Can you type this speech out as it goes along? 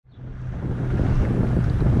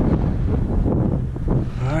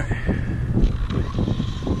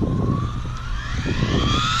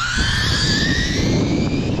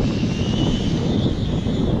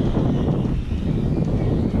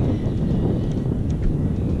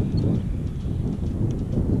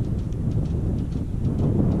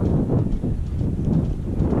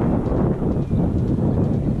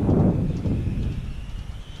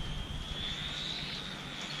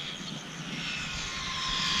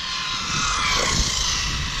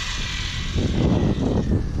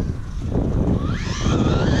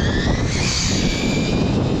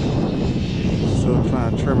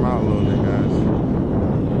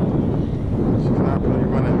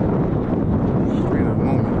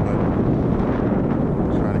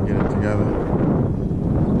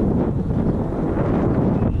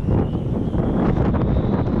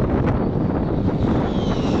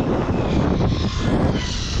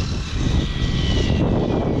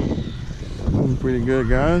pretty good,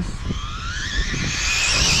 guys.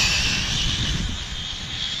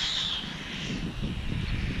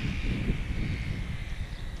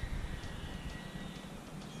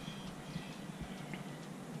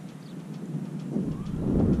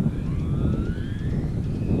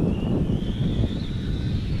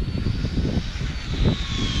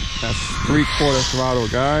 That's 3/4 throttle,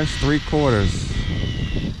 guys. 3/4.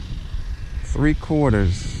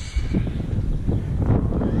 3/4.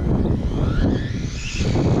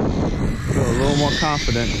 Feel a little more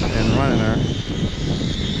confident in running her.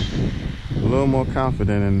 A little more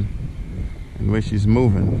confident in the way she's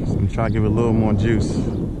moving. So I'm trying to give it a little more juice. A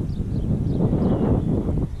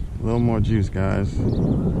little more juice, guys.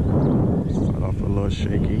 Start off a little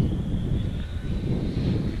shaky.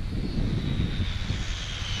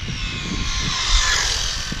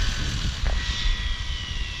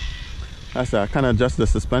 That's that. I kind of adjusted the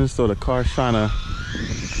suspension so the car's trying to,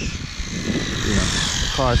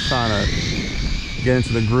 get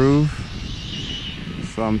into the groove.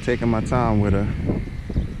 So I'm taking my time with her.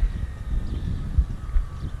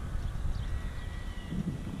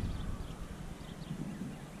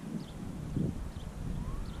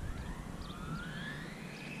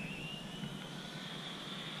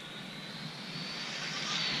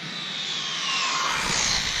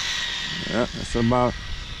 Yeah, that's about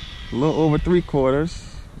a little over 3/4.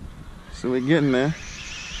 So we're getting there.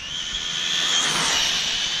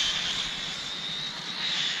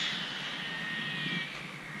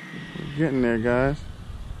 We're getting there, guys.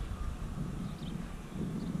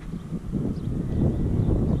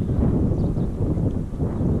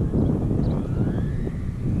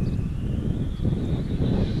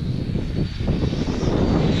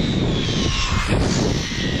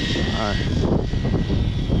 All right.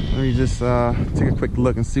 Let me just take a quick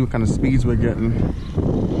look and see what kind of speeds we're getting.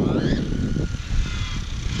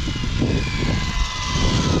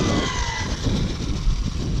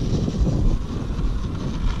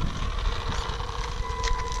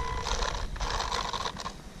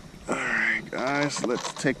 Alright guys,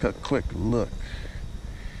 let's take a quick look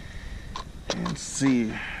and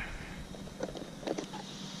see.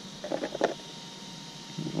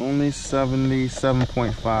 Only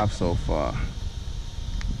 77.5 so far.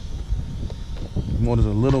 Motor's a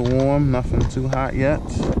little warm, nothing too hot yet. A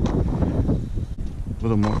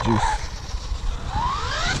little more juice.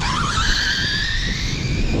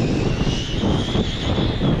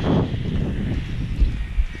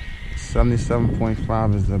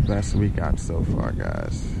 $77.5 is the best we got so far,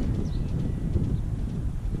 guys.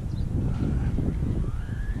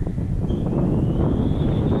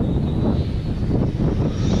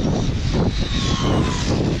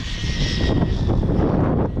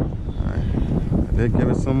 Did give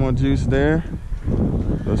it some more juice there.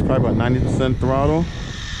 It was probably about 90% throttle.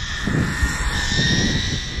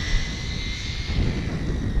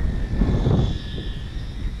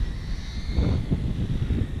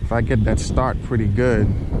 If I get that start pretty good,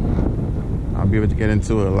 I'll be able to get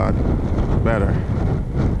into it a lot better.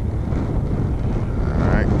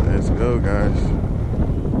 Alright, let's go, guys.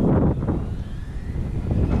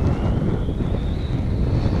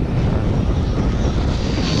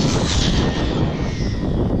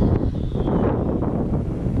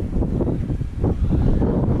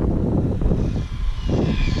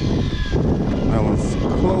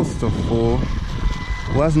 Close to full.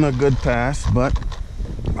 Wasn't a good pass, but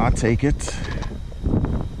I'll take it.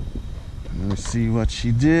 Let me see what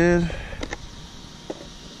she did.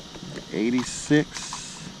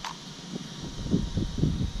 86.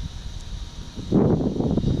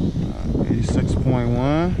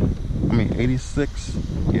 86.1. I mean 86.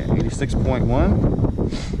 Yeah, 86.1.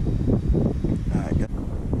 All right.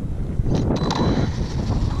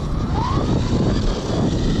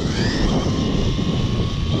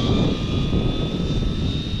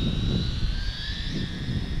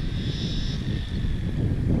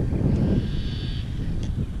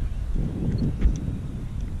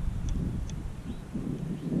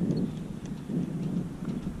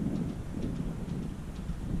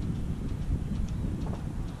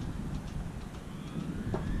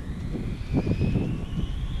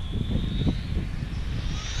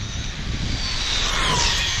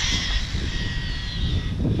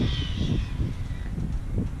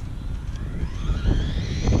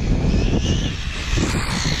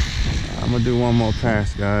 I'm gonna do one more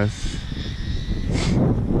pass, guys.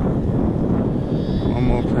 One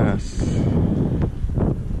more pass.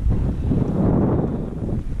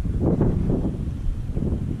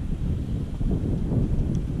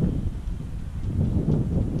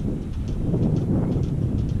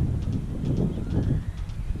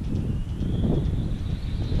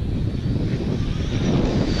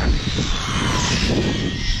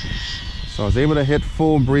 So I was able to hit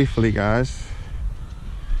full briefly, guys.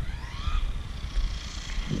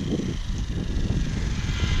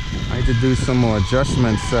 I need to do some more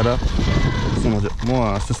adjustment setup, some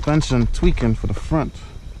more suspension tweaking for the front,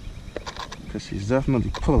 because she's definitely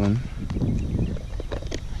pulling.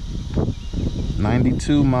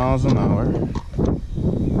 92 miles an hour.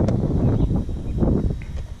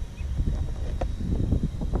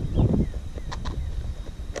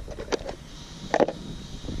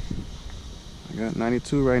 I got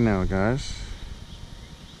 92 right now, guys.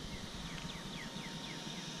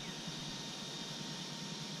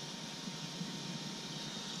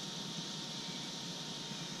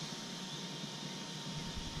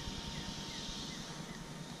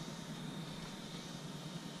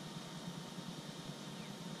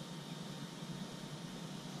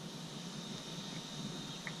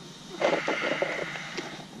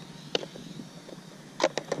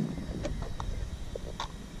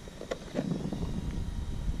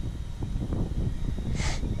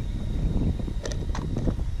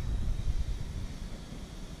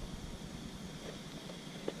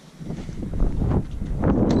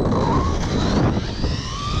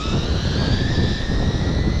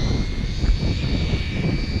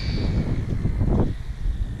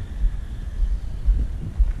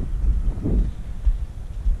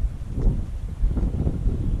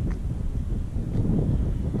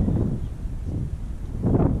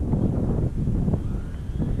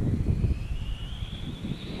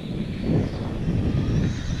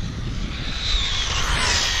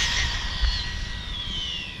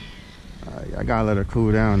 I gotta let her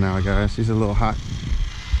cool down now, guys. She's a little hot.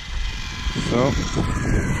 So,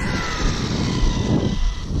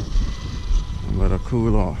 let her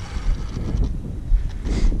cool off.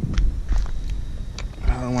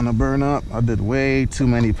 I don't want to burn up. I did way too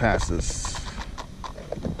many passes.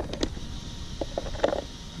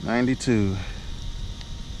 92.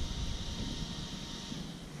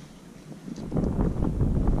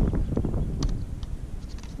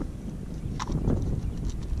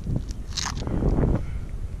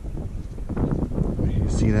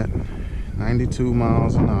 See that? 92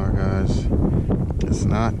 miles an hour, guys. It's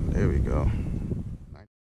not. There we go.